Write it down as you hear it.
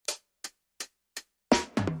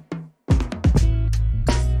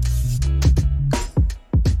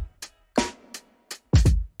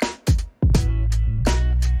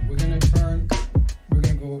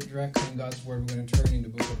God's word, we're going to turn in the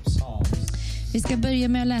book of Psalms. Vi ska börja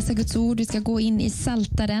med att läsa Guds ord. Vi ska gå in i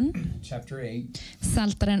Psaltaren. Chapter 8.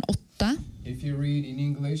 Psaltaren 8. If you read in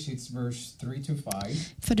English, it's verse 3 to 5.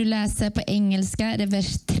 För du läser på engelska, det är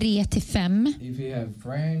vers 3-5. If you have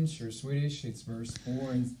French or Swedish, it's verse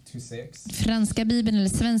 4 to 6. Franska bibeln eller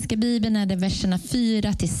svenska bibeln är det verserna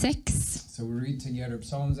 4-6. So we read together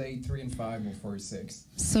Psalms 8, 3 and 5 or 4-6.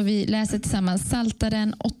 Så vi läser tillsammans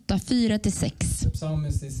Psaltaren 8, 4-6. The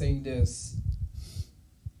psalmist is saying this.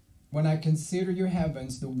 When I consider your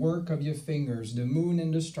heavens, the work of your fingers, the moon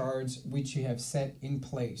and the stars which you have set in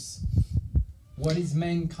place. What is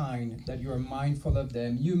mankind that you are mindful of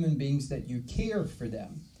them, human beings that you care for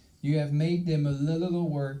them? You have made them a little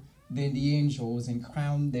lower than the angels and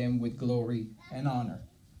crowned them with glory and honor.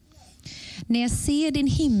 När jag ser din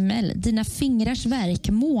himmel, dina fingrars verk,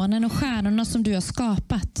 månen och stjärnorna som du har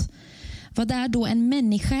skapat. Vad är då en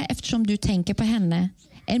människa eftersom du tänker på henne?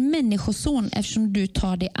 En människoson eftersom du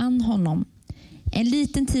tar dig an honom. En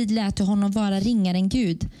liten tid lät du honom vara ringare än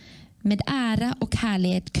Gud. Med ära och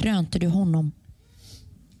härlighet krönte du honom.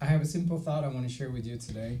 I have a simple thought I want to share with you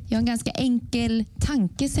today. Jag har en ganska enkel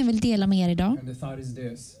tanke som jag vill dela med er idag. And the thought is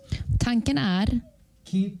this. Tanken är: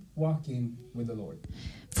 Keep walking with the Lord.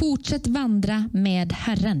 fortsätt vandra med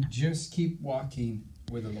Herren. Just keep walking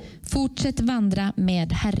with the Lord. Fortsätt vandra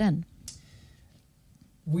med Herren.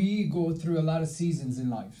 We go through a lot of seasons in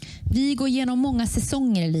life. Vi går igenom många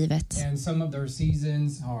säsonger i livet. And some of their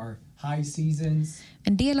seasons are high seasons.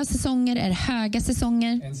 En del av säsonger är höga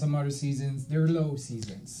säsonger. And some other seasons, they're low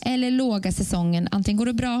seasons. Eller låga säsonger. Antingen går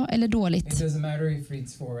det bra eller dåligt. It doesn't matter if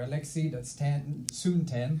it's for Alexi that's soon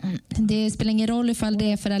 10. Det spelar ingen roll ifall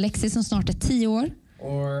det är för Alexi som snart är 10 år.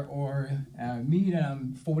 Or me that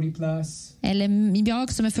I'm 40 plus. Eller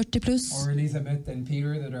jag som är 40 plus. Or Elizabeth and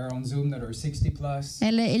Peter that are on Zoom that are 60 plus.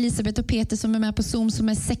 Eller Elisabeth och Peter som är med på Zoom som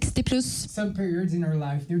är 60 plus. Some periods in our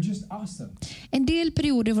life, they're just awesome. En del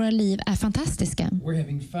perioder i våra liv är fantastiska. We're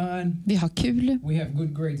having fun. Vi har kul. We have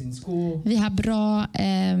good grades in school. Vi har bra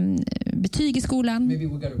betyg i skolan. Maybe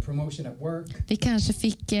we got a promotion at work. Vi kanske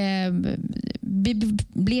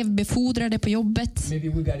blev befordrade på jobbet. Maybe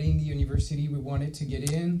we got in the university we wanted to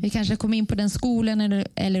get in. Vi kanske kom in på den skolan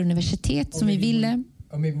eller universitet som vi ville.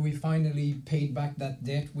 Or maybe we finally paid back that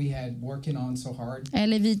debt we had working on so hard.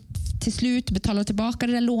 Eller vi till slut betalade tillbaka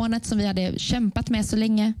det där lånet som vi hade kämpat med så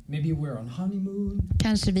länge. Maybe we're on honeymoon.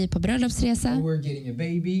 Kanske vi är på bröllopsresa. Or we're getting a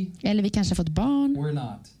baby. Eller vi kanske har fått barn. We're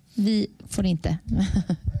not. Vi får inte.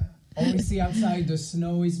 Or we see outside the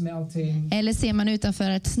snow is melting. Eller ser man utanför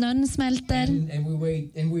att snön smälter. And we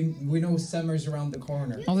wait and we know summer's around the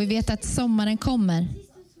corner. Och vi vet att sommaren kommer.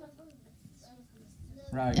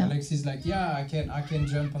 Right. Ja. Alexi's like, yeah, I can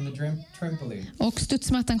jump on the trampoline. Och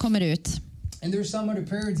studsmattan kommer ut. And there's some other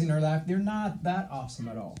periods in our life, they're not that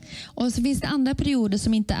awesome at all. Och så finns det andra perioder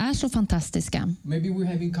som inte är så fantastiska. Maybe we're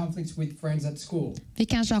having conflicts with friends at school. Vi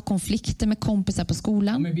kanske har konflikter med kompisar på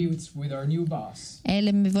skolan. Maybe it's with our new boss.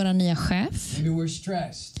 Eller med vår nya chef. Maybe we're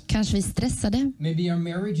stressed. Kanske vi är stressade. Maybe our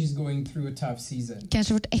marriage is going through a tough season.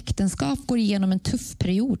 Kanske vårt äktenskap går igenom en tuff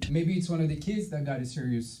period. Maybe it's one of the kids that got a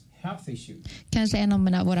serious health issue. Kanske en av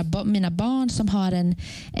mina barn som har en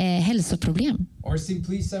hälsoproblem. Or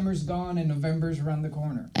simply summer's gone and November's around the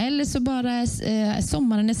corner. Eller så bara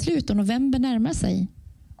sommaren är slut och november närmar sig.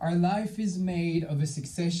 Our life is made of a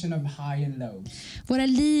succession of high and lows. Våra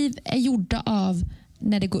liv är gjorda av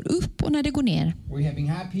när det går upp och när det går ner. We're having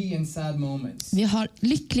happy and sad moments. Vi har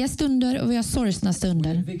lyckliga stunder och vi har sorgsna We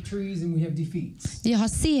stunder. have victories and we have defeats. Vi har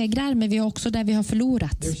segrar men vi har också där vi har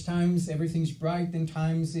förlorat. There's times everything's bright and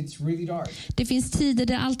times it's really dark. Det finns tider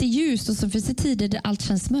där allt är ljust och så finns det tider där allt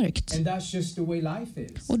känns mörkt. And that's just the way life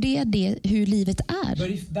is. Och det är hur livet är. But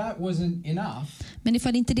if that wasn't enough, Men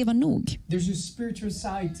ifall inte det var nog there's a spiritual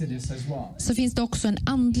side to this as well. så finns det också en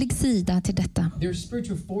andlig sida till detta. There's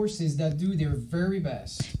spiritual forces that do their very best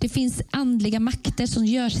Det finns andliga makter som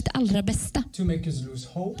gör sitt allra bästa to make us lose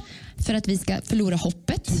hope, för att vi ska förlora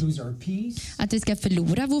hoppet, to lose our peace, att vi ska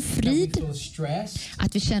förlora vår that we frid, feel stressed,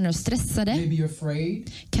 att vi känner oss stressade, maybe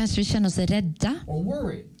afraid kanske vi känner oss rädda or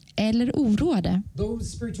worried. eller oroade. Those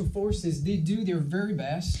spiritual forces, they do their very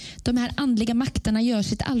best De här andliga makterna gör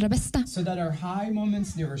sitt allra bästa. so that our high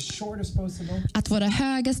moments, they're as short as possible, Att våra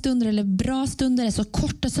höga stunder eller bra stunder är så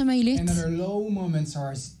korta som möjligt. and that our low moments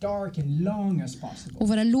are as dark and long as possible. Och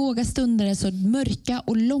våra låga stunder är så mörka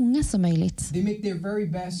och långa som möjligt. They make their very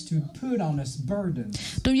best to put on us burdens,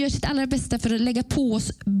 De gör sitt allra bästa för att lägga på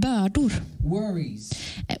oss bördor. worries,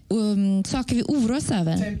 Saker vi oroar oss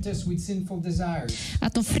över. tempt us with sinful desires,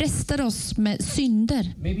 Att de frestar oss med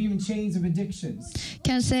synder. maybe even chains of addictions.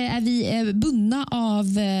 Kanske är vi bundna av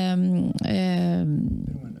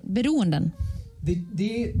beroenden.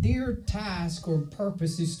 Their task or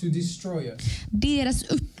purpose is to destroy us. Deras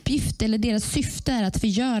uppgift eller deras syfte är att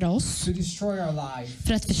förgöra oss. To destroy our life.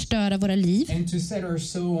 För att förstöra våra liv. And to set our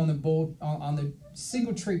soul on a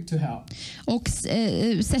single trip to hell. Och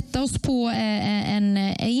sätta oss på en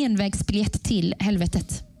envägsbiljett till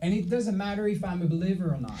helvetet. And it doesn't matter if I'm a believer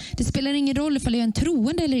or not. Det spelar ingen roll ifall jag är en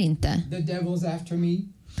troende eller inte. The devil's after me.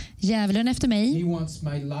 Djävulen efter mig. He wants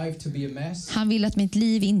my life to be a mess. Han vill att mitt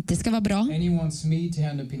liv inte ska vara bra. And he wants me to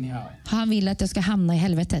end up in hell. Han vill att jag ska hamna i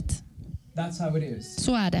helvetet. That's how it is.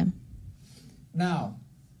 Så är det. Now,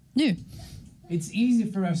 nu. It's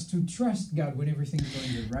easy for us to trust God when everything's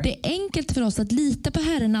going good, right? Det är enkelt för oss att lita på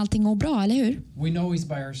Herren när allting går bra, eller hur? We know he's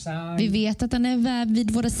by our side. Vi vet att han är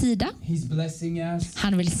vid våra sida. He's blessing us.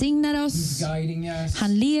 Han välsignar oss. He's guiding us.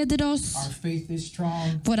 Han leder oss. Our faith is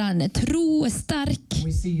strong. Våran tro är stark.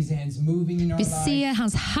 We see his hands moving in our Vi ser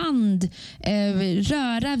hans hand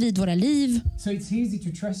röra vid våra liv. So it's easy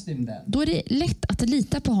to trust him then. Då är det lätt att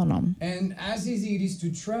lita på honom. And as easy it is to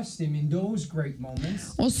trust him in those great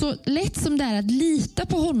moments. Och så lätt som det är att lita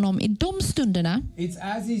på honom i de stunderna.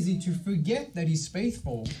 It's as easy to forget that he's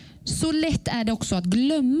faithful. Så lätt är det också att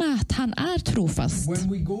glömma att han är trofast.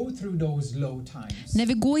 When we go through those low times. När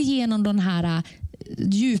vi går igenom de här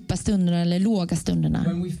djupa stunderna eller låga stunderna.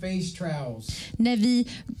 When we face trials. När vi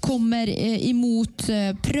kommer emot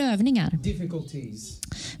prövningar. Difficulties.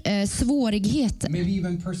 Svårigheter. Maybe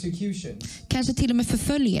even persecutions. Kanske till och med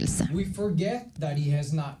förföljelse. We forget that he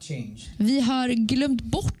has not changed. Vi har glömt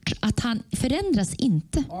bort att han förändras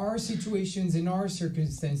inte. Our situations and our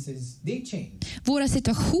circumstances, they change. Våra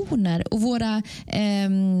situationer och våra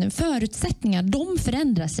förutsättningar, de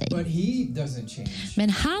förändrar sig. But he doesn't change. Men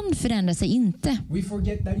han förändrar sig inte. We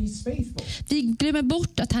forget that he's faithful. Vi glömmer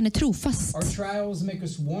bort att han är trofast. Our trials make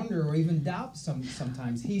us wonder or even doubt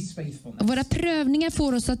sometimes his faithfulness. Våra prövningar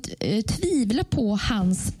får oss att tvivla på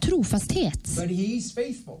hans trofasthet. But he's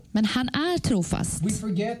faithful. Men han är trofast. We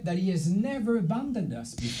forget that he has never abandoned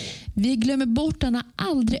us before. Vi glömmer bort att han har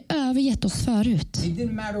aldrig övergett oss förut. It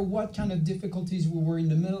didn't matter what kind of difficulties we were in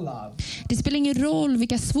the middle of. Det spelar ingen roll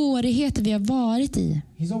vilka svårigheter vi har varit i.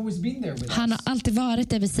 He's always been there with us. Han har alltid varit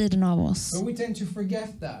där vid sidan av oss. But we tend to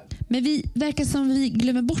forget that. Men vi verkar som vi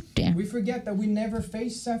glömmer bort det. We forget that we never face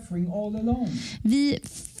suffering all alone. Vi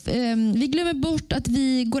glömmer bort att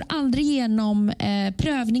vi går aldrig igenom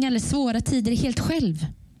prövningar eller svåra tider helt själv.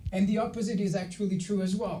 And the opposite is actually true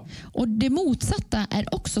as well. Och det motsatta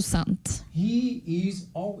är också sant.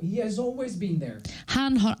 He has always been there.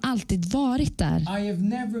 Han har alltid varit där. I have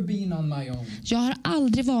never been on my own. Jag har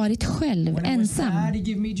aldrig varit själv, ensam. When I was sad, he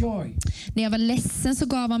gave me joy. När jag var ledsen så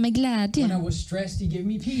gav han mig glädje. When I was stressed, he gave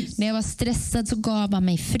me peace. När jag var stressad så gav han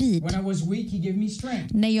mig frid. When I was weak, he gave me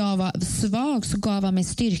strength. När jag var svag så gav han mig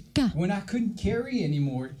styrka. When I couldn't carry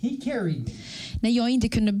anymore, he carried me. När jag inte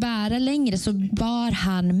kunde bära längre så bar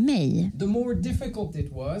han mig. The more difficult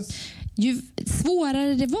it was, ju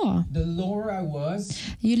svårare det var, the lower I was,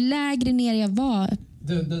 ju lägre ner jag var,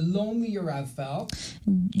 the lonelier I felt,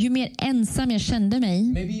 ju mer ensam jag kände mig,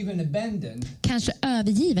 maybe even abandoned, kanske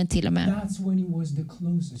övergiven till och med. That's when he was the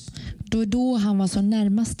closest to me. Då han var så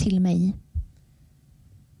närmast till mig.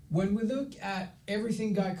 When we look at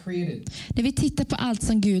everything God created, när vi tittar på allt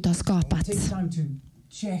som Gud har skapat, take time to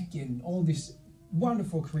check in all this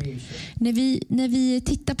wonderful creation. När vi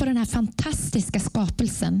tittar på den här fantastiska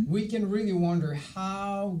skapelsen, We can really wonder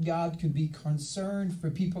how God could be concerned for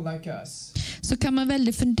people like us. Så kan man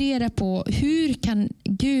väldigt fundera på hur kan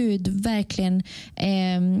Gud verkligen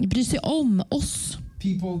bry sig om oss?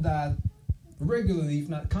 People that regularly, if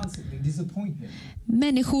not constantly, disappoint him.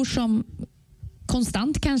 Människor som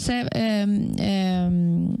konstant kanske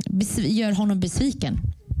gör honom besviken.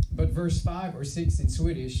 But verse 5 or 6 in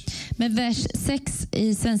Swedish. Men vers 6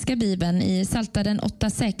 i svenska bibeln i Psaltaren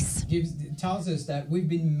 8:6 tells us that we've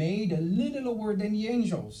been made a little lower than the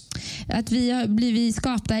angels. Att vi har blivit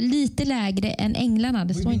skapta lite lägre än änglarna.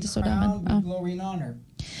 Det står inte så där, men ja. Glory and honor.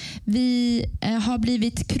 Vi har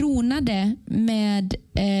blivit kronade med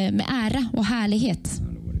ära och härlighet.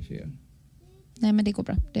 Nej, men det går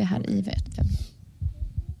bra. Det är här i vers 5.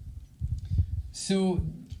 So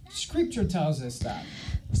scripture tells us that.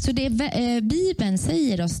 Så Bibeln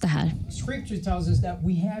säger oss det här. Scripture tells us that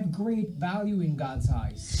we have great value in God's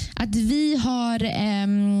eyes. Att vi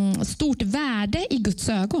har stort värde i Guds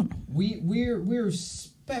ögon. We're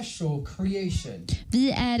special creation.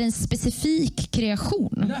 Vi är en specifik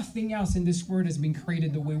kreation. Nothing else in this world has been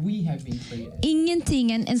created the way we have been created.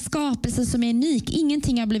 Ingenting, en skapelse som är unik.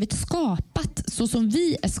 Ingenting har blivit skapat så som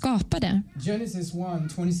vi är skapade. Genesis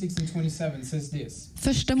 1:26 and 27 says this.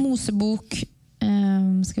 Första Mosebok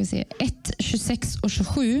ska vi se, 1, 26 och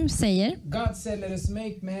 27 säger: God said, let us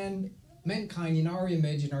make mankind in our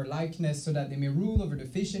image and our likeness, so that they may rule over the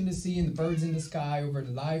fish in the sea and the birds in the sky, over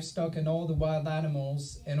the livestock and all the wild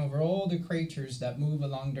animals, and over all the creatures that move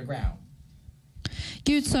along the ground.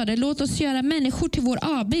 Gud sa det, låt oss göra människor till vår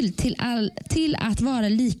avbild, till att vara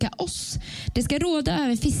lika oss. Det ska råda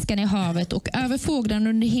över fiskarna i havet och över fåglarna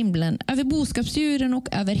under himlen, över boskapsdjuren och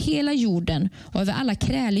över hela jorden och över alla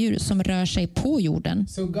kräldjur som rör sig på jorden.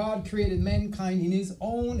 So God created mankind in his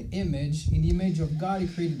own image. In the image of God he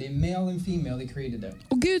created them, male and female he created them.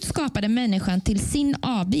 Och Gud skapade människan till sin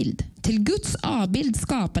avbild. Till Guds avbild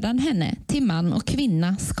skapade han henne. Till man och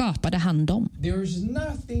kvinna skapade han dem. There is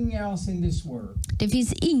nothing else in this world. Det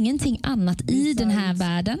finns ingenting annat i den här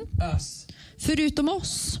världen förutom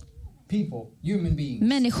oss. People, human beings.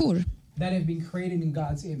 Människor. That have been created in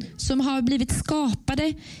God's image. Som har blivit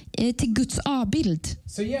skapade till Guds avbild.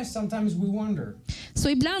 So yes, sometimes we wonder. Så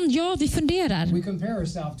ibland, vi funderar. We compare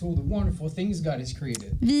ourselves to all the wonderful things God has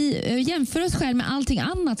created. Vi jämför oss själva med allting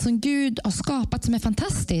annat som Gud har skapat som är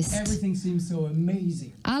fantastiskt. Everything seems so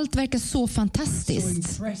amazing. Allt verkar så fantastiskt.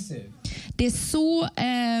 So impressive. Det är så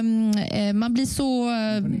man blir så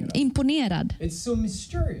imponerad. It's so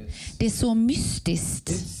mysterious. Det är så mystiskt.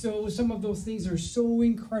 It's so, some of those things are so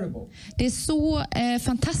incredible. Det är så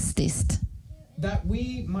fantastiskt. That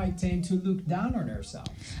we might tend to look down on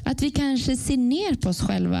ourselves. Att vi kanske ser ner på oss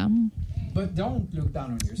själva. But don't look down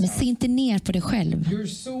on yourself. Men se inte ner på dig själv.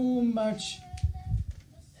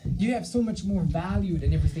 You have so much more value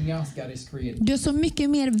than everything else God has created. Du har så mycket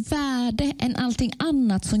mer värde än allting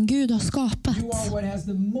annat som Gud har skapat. You are what has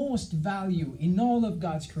the most value in all of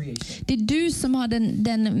God's creation. Det är du som har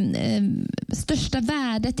den största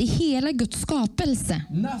värdet i hela Guds skapelse.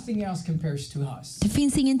 Nothing else compares to us. Det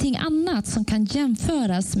finns ingenting annat som kan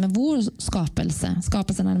jämföras med vår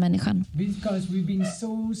skapelsen av människan. Because we've been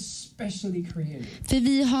so specially created. För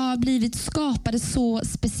vi har blivit skapade så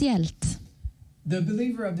speciellt. The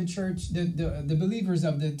believer of the church, the believers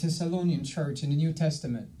of the Thessalonian church in the New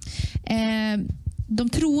Testament. De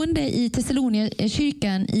troende i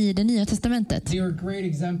Thessalonierkyrkan i det Nya testamentet. They are a great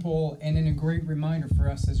example and a great reminder for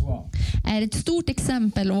us as well. Är ett stort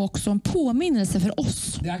exempel och också en påminnelse för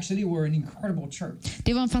oss. They actually were an incredible church.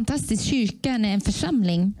 Det var en fantastisk kyrka, en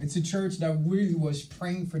församling. It's a church that really was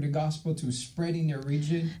praying for the gospel to spread in their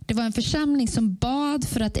region. Det var en församling som bad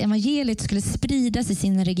för att evangeliet skulle spridas i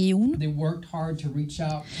sin region. They worked hard to reach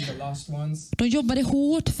out to the lost ones. De jobbade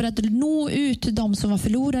hårt för att nå ut till de som var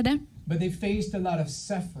förlorade. But they faced a lot of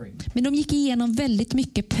suffering. Men de gick igenom väldigt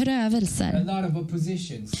mycket prövelser. A lot of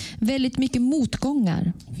oppositions. Väldigt mycket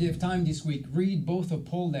motgångar. If you have time this week, read both of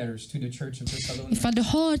Paul's letters to the church of Thessalonica. Ifall du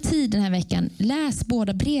har tid den här veckan, läs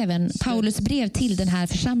båda breven, Paulus brev till den här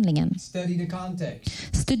församlingen. Study the context.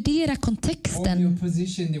 Studera All kontexten. the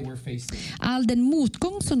opposition they were facing. All den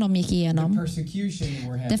motgång som de gick igenom. The persecution they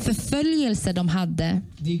were having. Den förföljelse de hade.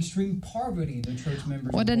 The extreme poverty the church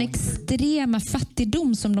members Och den were going through. extrema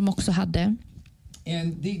fattigdom som de också hade.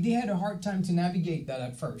 And they had a hard time to navigate that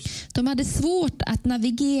at first. De hade svårt att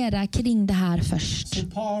navigera kring det här först. So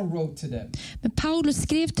Paul wrote to them. Men Paulus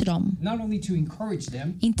skrev till dem. Not only to encourage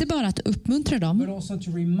them, Inte bara att uppmuntra but dem, also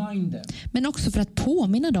to remind them men också för att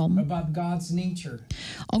påminna dem about God's nature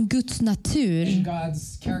om Guds natur and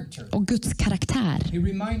God's character. och Guds karaktär. He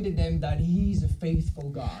reminded them that he's a faithful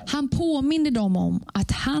God. Han påminner dem om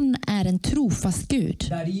att han är en trofast Gud.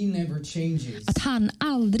 That he never changes. Att han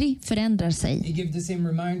aldrig förändrar sig. He gives the same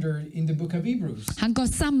reminder in the book of Hebrews. Han gav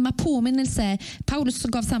samma påminnelse, Paulus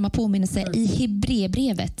gav samma påminnelse i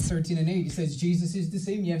Hebreerbrevet. 13:8 it says Jesus is the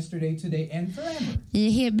same yesterday, today and forever. I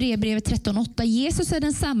Hebreerbrevet 13:8, Jesus är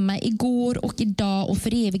densamma igår och idag och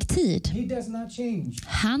för evig tid. He does not change.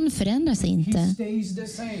 Han förändrar sig He inte. stays the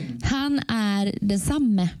same. Han är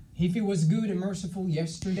densamme. If he was good and merciful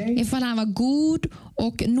yesterday, Ifall han var god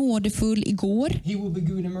och nådefull igår, he will be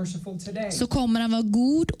good and merciful today. så kommer han vara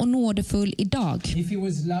god och nådefull idag. If he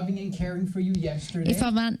was loving and caring for you yesterday,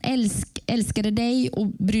 Ifall han älskade dig och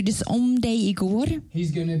brydde sig om dig igår,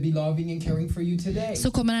 he's going to be loving and caring for you today.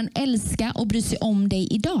 så kommer han älska och bry sig om dig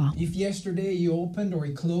idag. If yesterday he opened or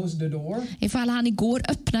he closed the door, Ifall han igår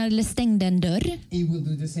öppnade eller stängde en dörr, he will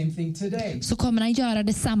do the same thing today. så kommer han göra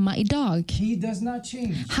detsamma idag. He does not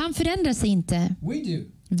change. Han förändrar sig inte. We do.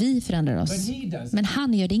 Vi förändrar oss. Men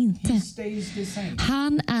han gör det inte.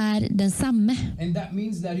 Han är densamme.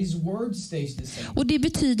 Och det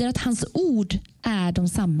betyder att hans ord är de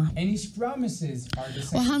samma.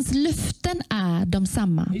 Och hans löften är de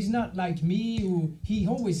samma.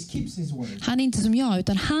 Han är inte som jag,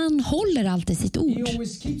 utan han håller alltid sitt ord.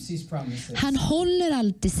 Han håller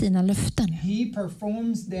alltid sina löften.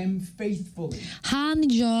 Han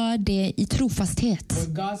gör det i trofasthet.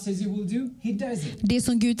 Det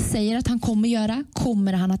som Gud säger att han kommer göra,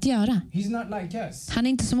 kommer han att göra. Han är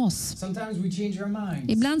inte som oss.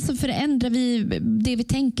 Ibland så förändrar vi det vi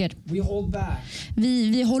tänker.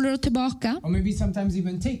 Vi håller oss tillbaka.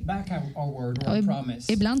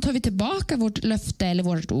 Ibland tar vi tillbaka vårt löfte eller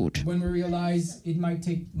vårt ord.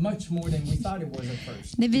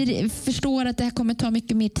 När vi förstår att det här kommer ta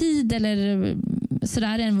mycket mer tid eller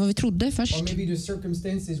sådär än vad vi trodde först.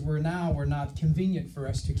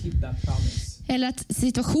 Eller att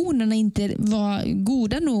situationerna inte var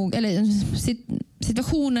goda nog, eller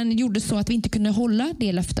situationen gjorde så att vi inte kunde hålla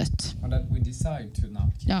det löftet.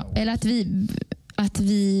 Ja, eller att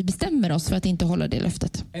vi bestämmer oss för att inte hålla det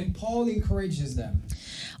löftet.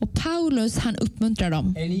 Och Paulus, han uppmuntrar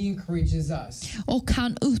dem. Och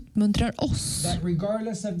han uppmuntrar oss.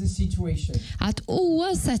 Att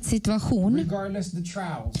oavsett situation,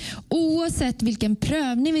 oavsett vilken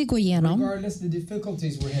prövning vi går igenom,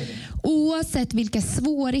 oavsett vilka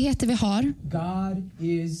svårigheter vi har,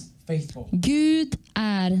 Gud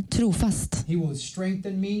är trofast.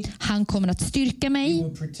 Han kommer att styrka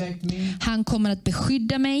mig. Han kommer att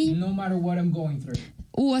beskydda mig.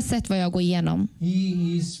 Oavsett vad jag går igenom.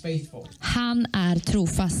 Han är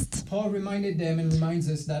trofast.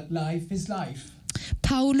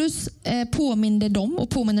 Paulus påminner dem och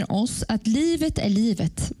påminner oss att livet är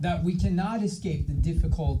livet.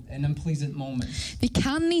 Vi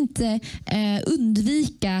kan inte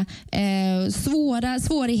undvika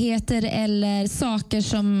svårigheter eller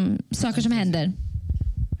saker som händer.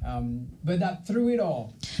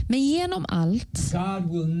 Men genom allt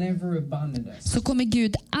så kommer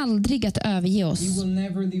Gud aldrig att överge oss.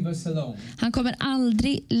 Han kommer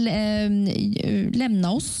aldrig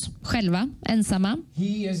lämna oss själva, ensamma.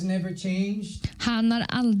 Han har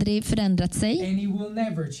aldrig förändrat sig.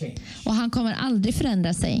 Och han kommer aldrig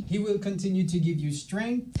förändra sig.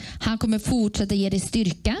 Han kommer fortsätta ge dig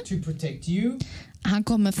styrka. Han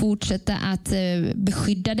kommer fortsätta att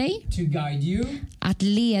beskydda dig, att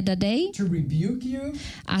leda dig,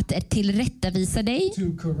 att tillrättavisa dig,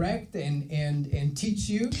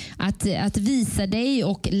 att visa dig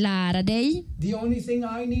och lära dig.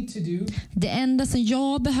 Det enda som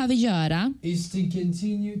jag behöver göra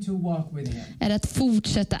är att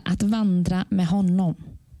fortsätta att vandra med honom.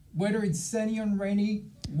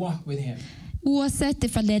 Oavsett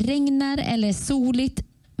ifall det regnar eller är soligt,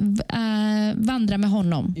 vandra med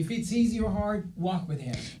honom.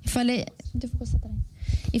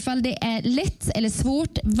 Ifall det är lätt eller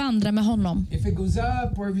svårt, vandra med honom.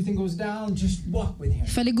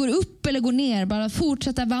 Ifall det går upp eller går ner, bara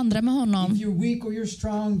fortsätta vandra med honom.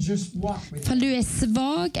 Ifall du är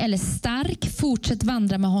svag eller stark, fortsätt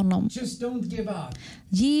vandra med honom.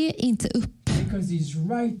 Ge inte upp.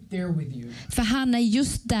 För han är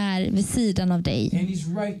just där vid sidan av dig.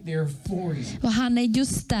 Och han är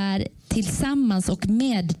just där tillsammans och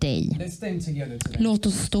med dig. Låt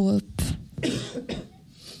oss stå upp.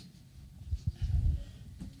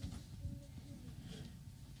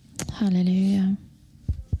 Halleluja.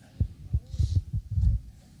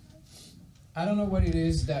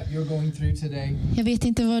 Jag vet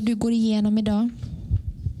inte vad du går igenom idag.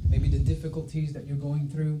 Maybe the difficulties that you're going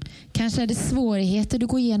through. Kanske är det svårigheter du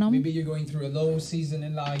går igenom. Maybe you're going through a low season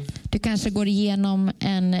in life. Du kanske går igenom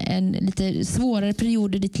en lite svårare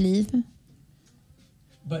period i ditt liv.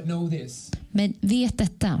 But know this. Men vet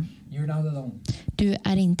detta. You're not alone. Du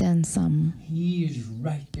är inte ensam. He is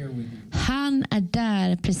right there with you. Han är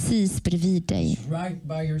där precis bredvid dig. He's right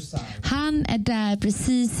by your side. Han är där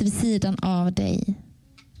precis vid sidan av dig.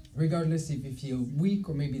 Regardless if you feel weak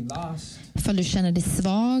or maybe lost. Ifall du känner dig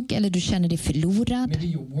svag eller du känner dig förlorad. Maybe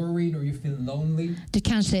you're worried or you feel lonely. Du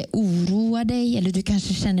kanske oroar dig eller du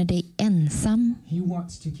kanske känner dig ensam. He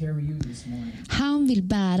wants to carry you this morning. Han vill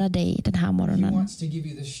bära dig den här morgonen. He wants to give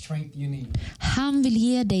you the strength you need. Han vill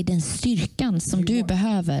ge dig den styrkan som du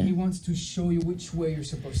behöver. He wants to show you which way you're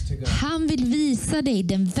supposed to go. Han vill visa dig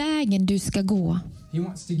den vägen du ska gå. He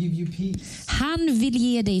wants to give you peace. Han vill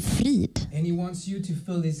ge dig frid. And he wants you to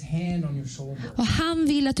feel his hand on your shoulder. Och han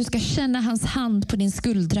vill att du ska känna hans hand på din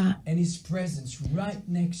skuldra. And his presence right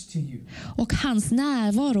next to you. Och hans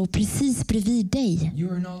närvaro precis bredvid dig.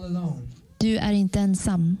 You are not alone. Du är inte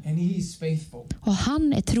ensam. And he is faithful. Och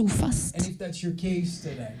han är trofast. And if that's your case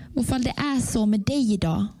today, Och ifall det är så med dig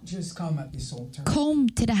idag, just come at this altar. kom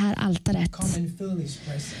till det här altaret. Come and feel his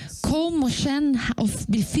presence. Kom och känn och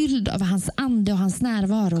bli fylld av hans ande och hans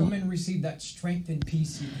närvaro. Come and receive that strength and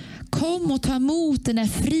peace you need. Kom och ta emot den där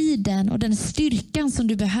friden och den styrkan som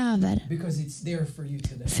du behöver. Because it's there for you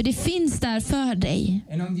today. För det finns där för dig.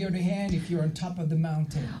 And on the other hand, if you're on top of the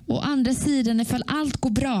mountain, Å andra sidan, ifall allt går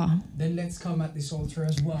bra, then let's come at this altar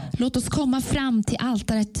as well. låt oss komma fram till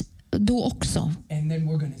altaret då också. And then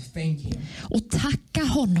we're going to thank him. Och tacka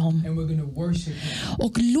honom. And we're going to worship him.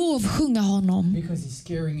 Och lovsjunga honom. Because he's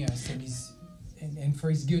carrying us and for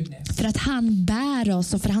his goodness. För att han bär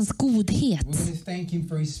oss och för hans godhet. We're going to thank him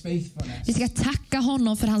for his faithfulness. Vi ska tacka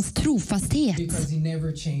honom för hans trofasthet. Because he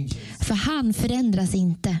never changes. För han förändras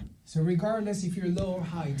inte. So regardless if you're low or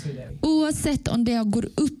high today, Oavsett om det går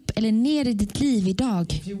upp eller ner i ditt liv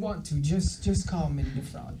idag. if you want to, just come in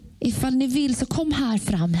the front. Ifall ni vill så kom här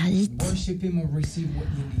fram hit. Worship him or receive what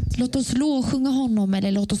you need. Låt oss lovsjunga honom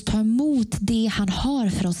eller låt oss ta emot det han har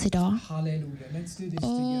för oss idag. Hallelujah. Let's do this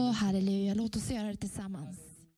Åh, together. halleluja. Låt oss göra det tillsammans.